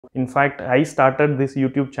In fact, I started this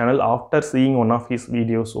YouTube channel after seeing one of his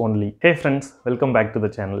videos only. Hey friends, welcome back to the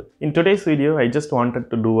channel. In today's video, I just wanted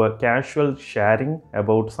to do a casual sharing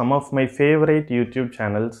about some of my favorite YouTube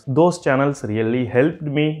channels. Those channels really helped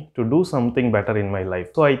me to do something better in my life.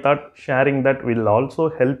 So I thought sharing that will also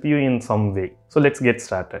help you in some way. So let's get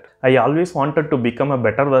started. I always wanted to become a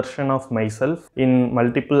better version of myself in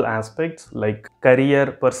multiple aspects like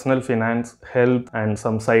career, personal finance, health, and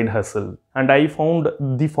some side hustle. And I found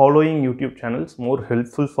the following YouTube channels more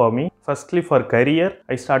helpful for me. Firstly, for career,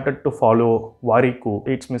 I started to follow Warikoo.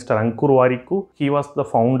 It's Mr. Ankur Warikoo. He was the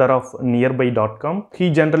founder of nearby.com.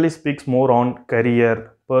 He generally speaks more on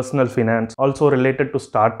career, personal finance, also related to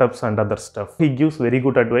startups and other stuff. He gives very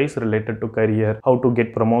good advice related to career, how to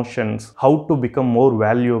get promotions, how to become more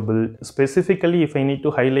valuable. Specifically, if I need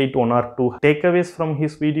to highlight one or two takeaways from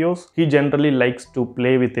his videos, he generally likes to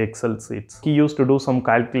play with Excel sheets. He used to do some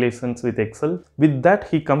calculations with Excel. With that,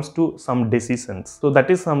 he comes to some decisions. So that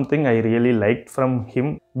is something I really liked from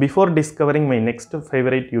him. Before discovering my next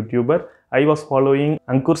favorite YouTuber, I was following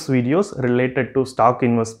Ankur's videos related to stock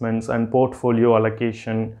investments and portfolio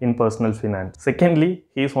allocation in personal finance. Secondly,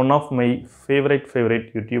 he is one of my favorite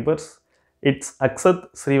YouTubers. It's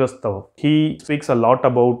Akshat Shrivastava. He speaks a lot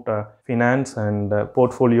about finance and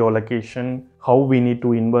portfolio allocation, how we need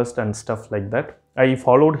to invest and stuff like that. I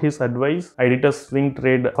followed his advice. I did a swing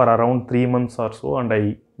trade for around 3 months or so and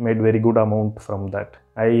I made very good amount from that.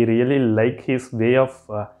 I really like his way of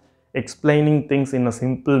explaining things in a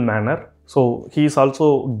simple manner. So he is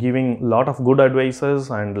also giving a lot of good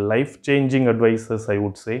advices and life-changing advices, I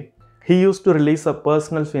would say. He used to release a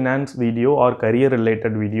personal finance video or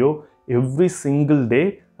career-related video every single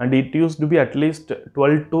day, and it used to be at least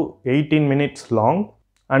 12 to 18 minutes long.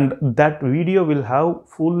 And that video will have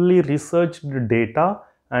fully researched data,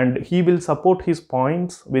 and he will support his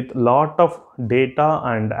points with lot of data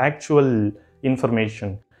and actual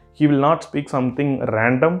information. He will not speak something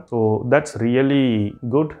random, so that's really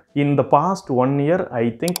good. In the past 1 year, I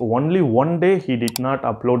think only one day he did not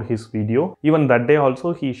upload his video. Even that day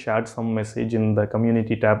also he shared some message in the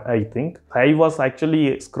community tab, I think. I was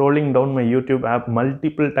actually scrolling down my YouTube app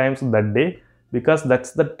multiple times that day because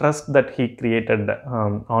that's the trust that he created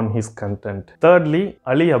on his content. Thirdly,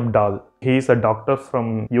 Ali Abdaal. He is a doctor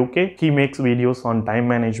from UK. He makes videos on time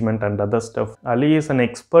management and other stuff. Ali is an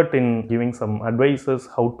expert in giving some advices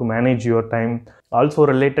how to manage your time. Also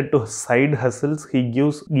related to side hustles, he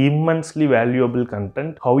gives immensely valuable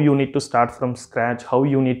content. How you need to start from scratch, how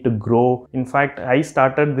you need to grow. In fact, I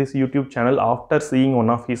started this YouTube channel after seeing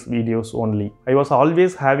one of his videos only. I was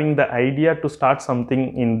always having the idea to start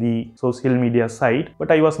something in the social media side,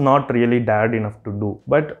 but I was not really dared enough to do.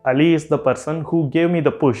 But Ali is the person who gave me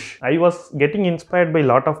the push. I was getting inspired by a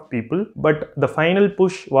lot of people, but the final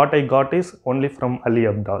push what I got is only from Ali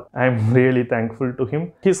Abdaal. I am really thankful to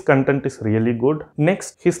him. His content is really good.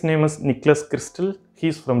 Next, his name is Niklas Christl.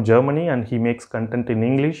 He's from Germany and he makes content in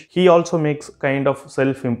English. He also makes kind of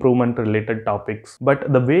self-improvement related topics.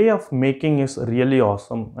 But the way of making is really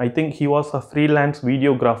awesome. I think he was a freelance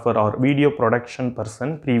videographer or video production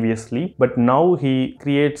person previously, but now he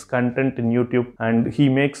creates content in YouTube and he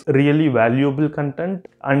makes really valuable content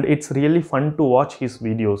and it's really fun to watch his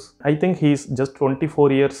videos. I think he's just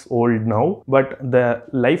 24 years old now, but the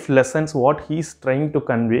life lessons what he's trying to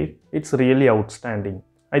convey, it's really outstanding.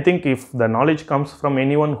 I think if the knowledge comes from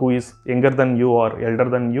anyone who is younger than you or elder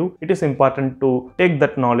than you, it is important to take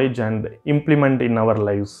that knowledge and implement in our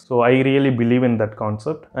lives. So I really believe in that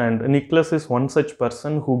concept. And Niklas is one such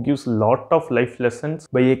person who gives a lot of life lessons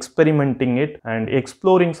by experimenting it and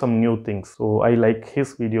exploring some new things. So I like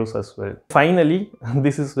his videos as well. Finally,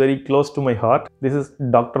 this is very close to my heart. This is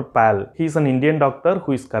Dr. Pal. He is an Indian doctor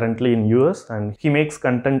who is currently in US and he makes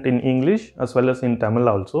content in English as well as in Tamil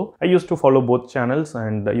also. I used to follow both channels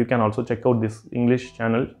and you can also check out this English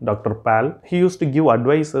channel, Dr. Pal. He used to give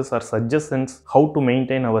advices or suggestions how to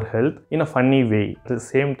maintain our health in a funny way. At the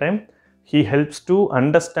same time, he helps to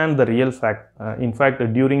understand the real fact. In fact,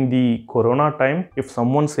 during the corona time, if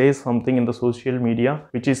someone says something in the social media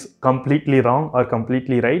which is completely wrong or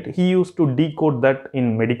completely right, he used to decode that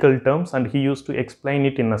in medical terms and he used to explain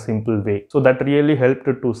it in a simple way. So that really helped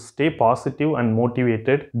to stay positive and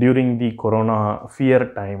motivated during the corona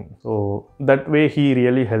fear time. So that way he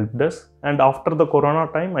really helped us. And after the corona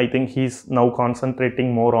time, I think he's now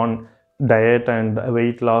concentrating more on diet and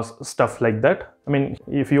weight loss stuff like that. I mean,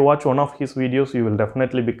 if you watch one of his videos, you will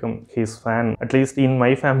definitely become his fan. At least in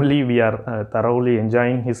my family, we are thoroughly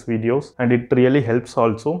enjoying his videos, and it really helps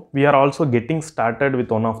also. We are also getting started with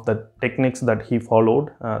one of the techniques that he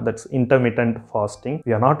followed, that's intermittent fasting.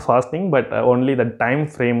 We are not fasting, but only the time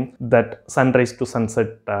frame, that sunrise to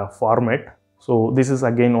sunset format. So this is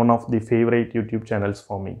again one of the favorite YouTube channels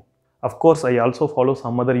for me. Of course, I also follow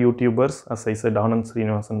some other YouTubers, as I said, Anand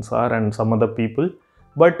Srinivasan sir and some other people.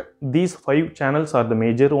 But these 5 channels are the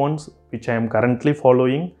major ones which I am currently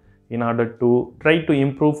following in order to try to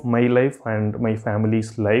improve my life and my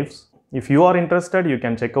family's lives. If you are interested, you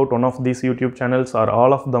can check out one of these YouTube channels or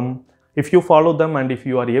all of them. If you follow them and if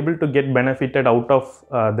you are able to get benefited out of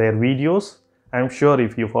their videos, I am sure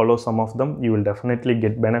if you follow some of them, you will definitely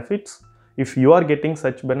get benefits. If you are getting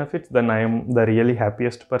such benefits, then I am the really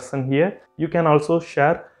happiest person here. You can also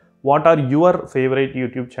share what are your favorite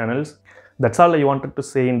YouTube channels. That's all I wanted to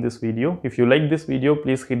say in this video. If you like this video,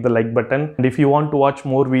 please hit the like button. And if you want to watch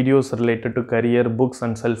more videos related to career, books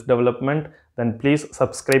and self-development, then please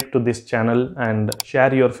subscribe to this channel and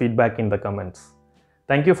share your feedback in the comments.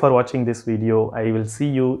 Thank you for watching this video. I will see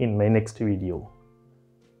you in my next video.